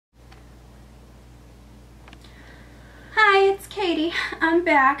it's Katie. I'm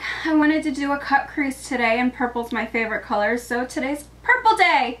back. I wanted to do a cut crease today, and purple's my favorite color, so today's purple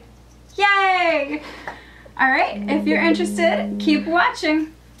day. Yay! Alright, if you're interested, keep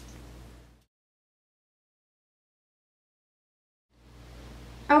watching.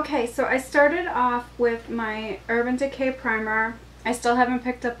 Okay, so I started off with my Urban Decay primer. I still haven't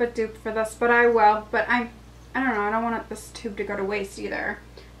picked up a dupe for this, but I will. But I don't know, I don't want this tube to go to waste either.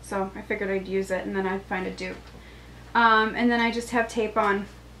 So I figured I'd use it and then I'd find a dupe. And then I just have tape on.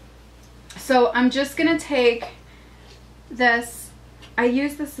 So I'm just going to take this. I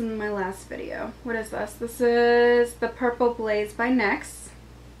used this in my last video. What is this? This is the Purple Blaze by NYX.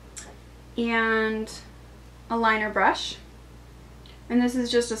 And a liner brush. And this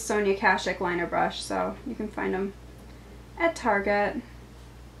is just a Sonia Kashuk liner brush, so you can find them at Target.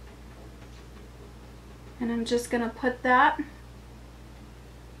 And I'm just going to put that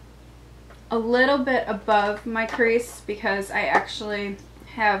a little bit above my crease because I actually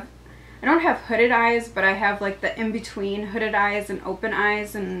have, I don't have hooded eyes, but I have like the in-between hooded eyes and open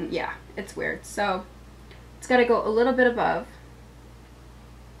eyes, and yeah, it's weird. So it's got to go a little bit above.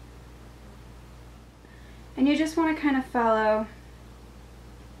 And you just want to kind of follow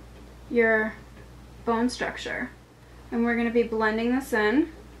your bone structure. And we're going to be blending this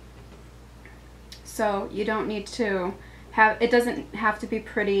in. So you don't need to have, it doesn't have to be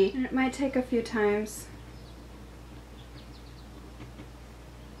pretty. And it might take a few times.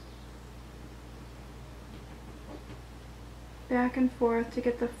 Back and forth to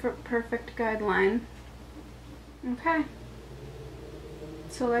get the perfect guideline. Okay.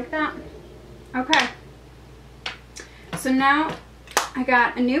 So like that. Okay. So now I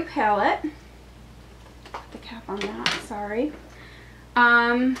got a new palette. Put the cap on that, sorry.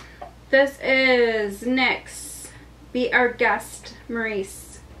 This is NYX Be Our Guest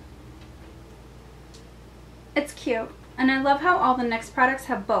Maurice. It's cute. And I love how all the NYX products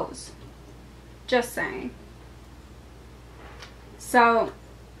have bows. Just saying. So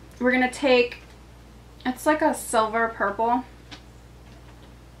we're going to take, it's like a silver purple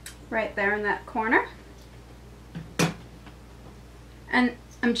right there in that corner. And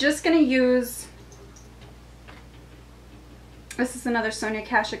I'm just going to use, this is another Sonia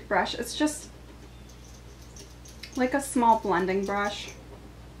Kashuk brush. It's just like a small blending brush.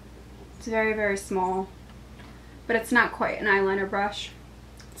 It's very, very small, but it's not quite an eyeliner brush.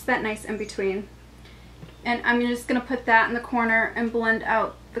 It's that nice in between. And I'm just going to put that in the corner and blend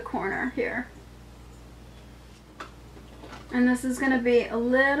out the corner here. And this is going to be a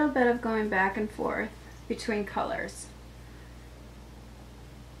little bit of going back and forth between colors.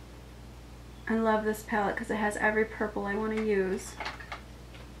 I love this palette because it has every purple I want to use.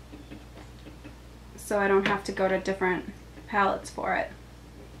 So I don't have to go to different palettes for it.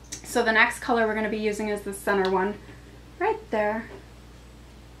 So the next color we're going to be using is the center one right there.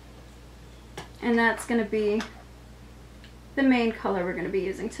 And that's going to be the main color we're going to be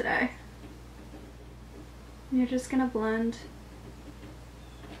using today. And you're just going to blend.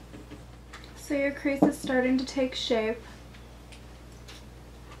 So your crease is starting to take shape.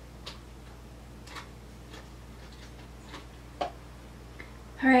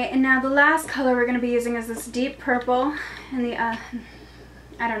 Alright, and now the last color we're going to be using is this deep purple in the, I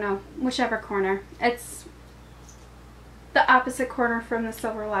don't know, whichever corner. It's the opposite corner from the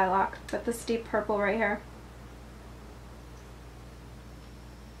silver lilac, but this deep purple right here.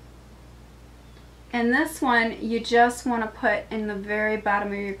 And this one you just want to put in the very bottom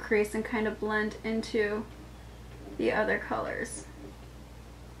of your crease and kind of blend into the other colors.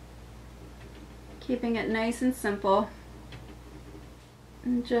 Keeping it nice and simple.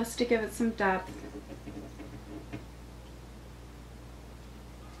 And just to give it some depth.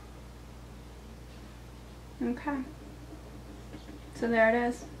 Okay. So there it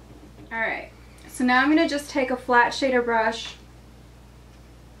is. Alright. So now I'm going to just take a flat shader brush.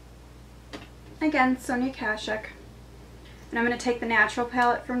 Again, Sonia Kashuk. And I'm going to take the Natural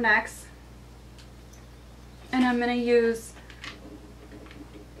palette from NYX. And I'm going to use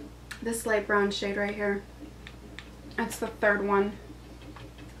this light brown shade right here. That's the third one.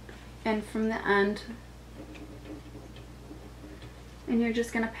 And from the end, and you're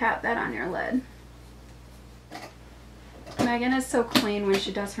just going to pat that on your lid. Megan is so clean when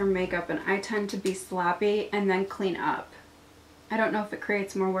she does her makeup, and I tend to be sloppy and then clean up. I don't know if it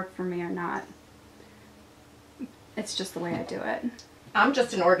creates more work for me or not. It's just the way I do it. I'm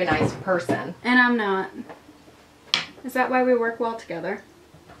just an organized person. And I'm not. Is that why we work well together?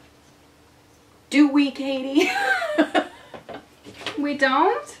 Do we, Katie? We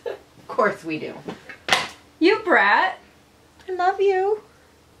don't? Of course we do. You brat. I love you.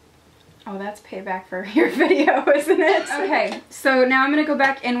 Oh, that's that's payback for your video, isn't it? Okay, so now I'm going to go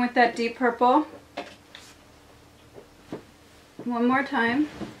back in with that deep purple one more time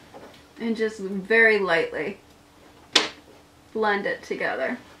and just very lightly blend it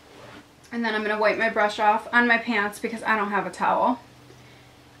together. And then I'm going to wipe my brush off on my pants because I don't have a towel.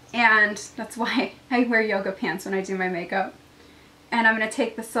 And that's why I wear yoga pants when I do my makeup. And I'm going to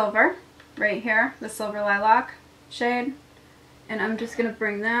take the silver right here, the silver lilac shade, and I'm just going to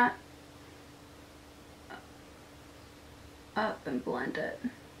bring that up and blend it.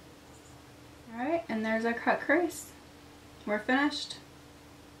 Alright, and there's our cut crease. We're finished.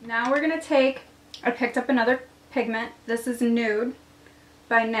 Now we're going to take, I picked up another pigment. This is Nude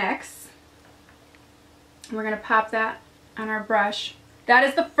by NYX. We're going to pop that on our brush. That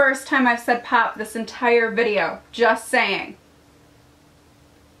is the first time I've said pop this entire video. Just saying.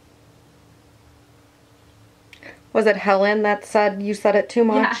 Was it Helen that said you said it too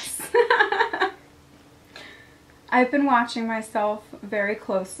much? Yes. I've been watching myself very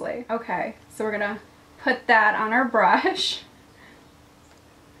closely. Okay, so we're gonna put that on our brush.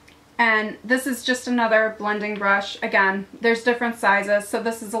 And this is just another blending brush. Again, there's different sizes, so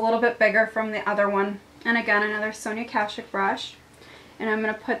this is a little bit bigger from the other one. And again, another Sonia Kashuk brush. And I'm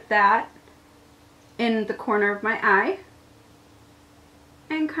gonna put that in the corner of my eye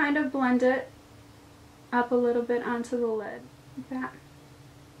and kind of blend it up a little bit onto the lid, like that.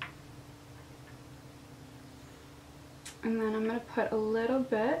 And then I'm going to put a little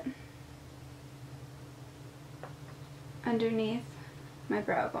bit underneath my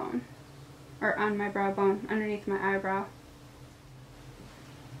brow bone, or on my brow bone, underneath my eyebrow.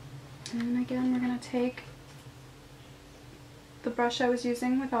 And then again, we're going to take the brush I was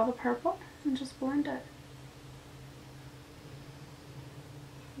using with all the purple and just blend it.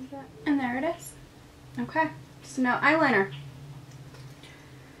 And there it is. Okay, so now eyeliner.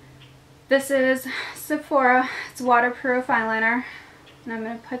 This is Sephora. It's waterproof eyeliner. And I'm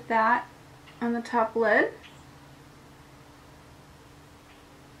going to put that on the top lid.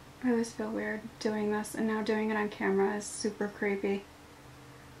 I always feel weird doing this, and now doing it on camera is super creepy.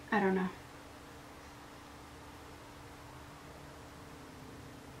 I don't know.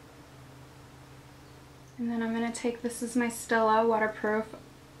 And then I'm going to take, this is my Stella waterproof.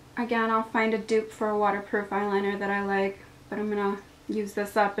 Again, I'll find a dupe for a waterproof eyeliner that I like, but I'm going to use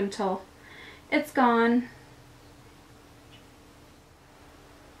this up until it's gone. And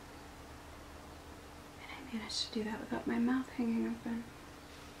I managed to do that without my mouth hanging open.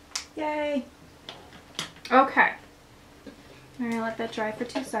 Yay! Okay. I'm going to let that dry for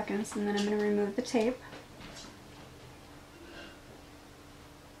 2 seconds, and then I'm going to remove the tape.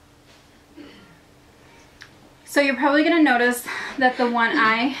 So you're probably going to notice that the one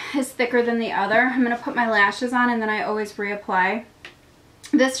eye is thicker than the other. I'm going to put my lashes on, and then I always reapply.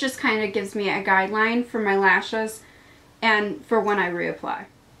 This just kind of gives me a guideline for my lashes and for when I reapply.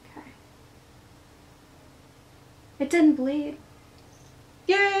 Okay. It didn't bleed.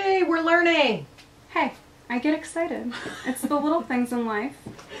 Yay, we're learning. Hey, I get excited. It's the little things in life.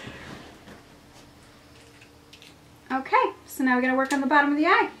 Okay, so now we're going to work on the bottom of the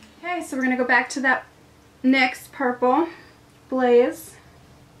eye. Okay, so we're going to go back to that NYX Purple Blaze.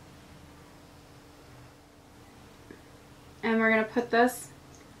 And we're going to put this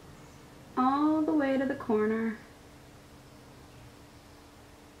all the way to the corner.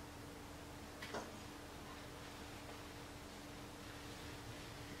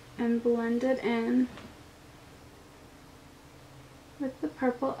 And blend it in with the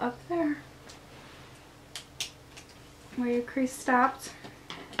purple up there where your crease stopped.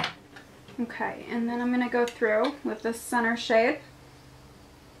 Okay, and then I'm going to go through with this center shade.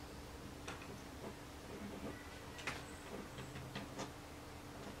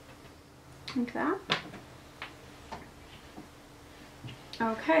 Like that.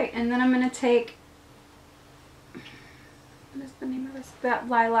 Okay, and then I'm going to take, what is the name of this? That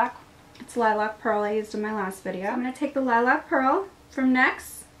Lilac. It's Lilac Pearl I used in my last video. I'm going to take the Lilac Pearl from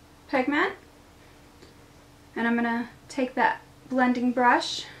NYX Pigment, and I'm going to take that blending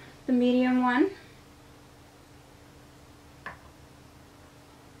brush, the medium one,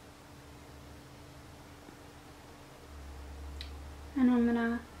 and I'm going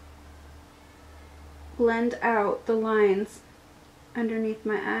to blend out the lines underneath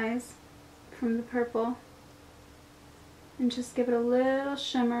my eyes from the purple and just give it a little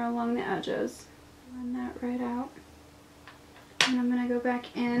shimmer along the edges. Blend that right out. And I'm going to go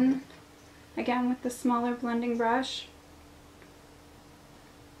back in again with the smaller blending brush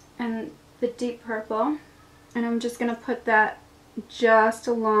and the deep purple, and I'm just going to put that just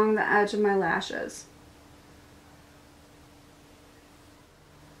along the edge of my lashes.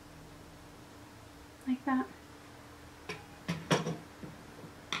 like that.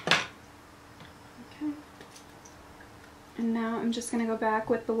 Okay. And now I'm just going to go back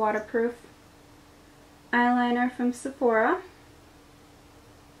with the waterproof eyeliner from Sephora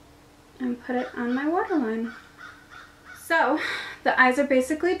and put it on my waterline. So the eyes are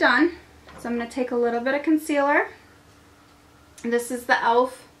basically done. So I'm going to take a little bit of concealer. This is the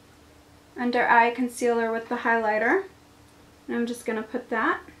e.l.f. under eye concealer with the highlighter. And I'm just going to put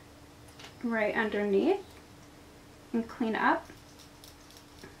that right underneath and clean up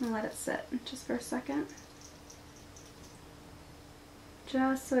and let it sit just for a second.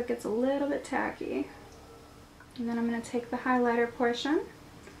 Just so it gets a little bit tacky. And then I'm going to take the highlighter portion,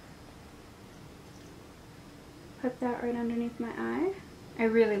 put that right underneath my eye. I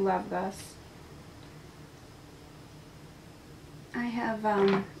really love this. I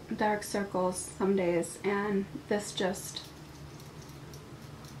have dark circles some days, and this just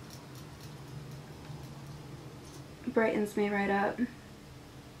brightens me right up.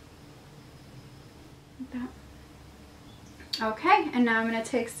 Like that. Okay, and now I'm going to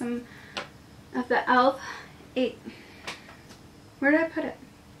take some of the e.l.f. Where did I put it?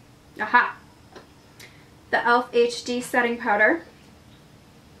 Aha! The e.l.f. HD setting powder.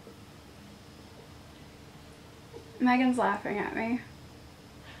 Megan's laughing at me.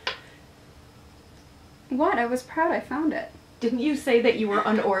 What? I was proud I found it. Didn't you say that you were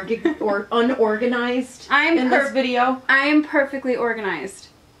unorganized in this video? I am perfectly organized.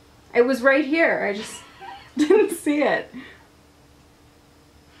 It was right here. I just didn't see it.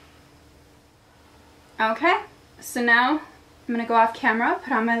 Okay, so now I'm going to go off camera,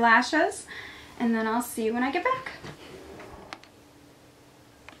 put on my lashes, and then I'll see you when I get back.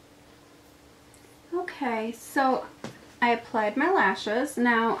 Okay, so I applied my lashes.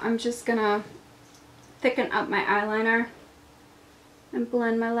 Now I'm just going to thicken up my eyeliner and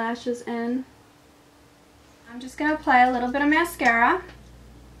blend my lashes in. I'm just going to apply a little bit of mascara.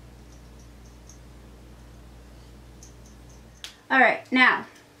 Alright, now,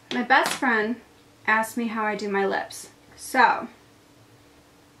 my best friend asked me how I do my lips. So,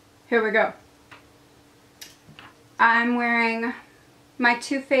 here we go. I'm wearing my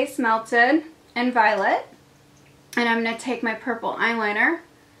Too Faced Melted in Violet, and I'm going to take my purple eyeliner,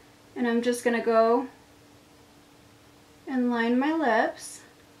 and I'm just going to go and line my lips.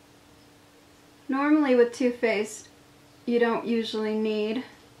 Normally with Too Faced, you don't usually need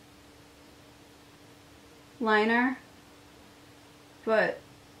liner, but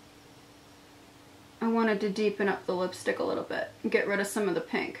I wanted to deepen up the lipstick a little bit and get rid of some of the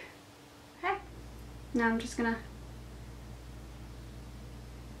pink. Okay, now I'm just gonna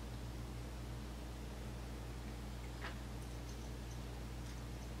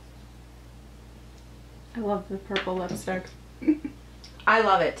I love the purple lipstick. I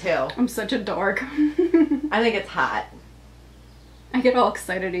love it too. I'm such a dork. I think it's hot. I get all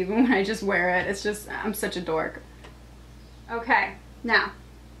excited even when I just wear it. It's just, I'm such a dork. Okay, now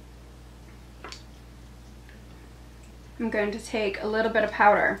I'm going to take a little bit of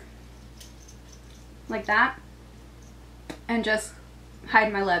powder, like that, and just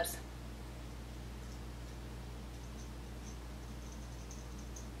hide my lips.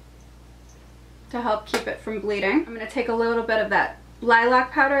 To help keep it from bleeding. I'm going to take a little bit of that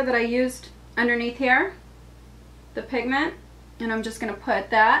lilac powder that I used underneath here, the pigment, and I'm just going to put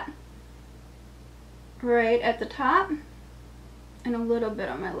that right at the top and a little bit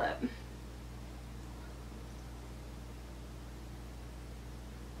on my lip.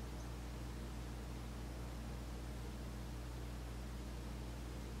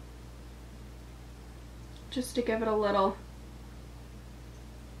 Just to give it a little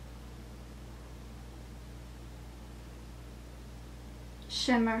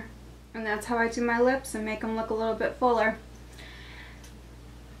shimmer. And that's how I do my lips and make them look a little bit fuller.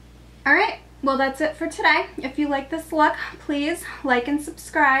 Alright, well that's it for today. If you like this look, please like and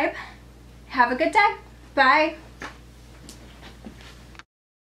subscribe. Have a good day. Bye.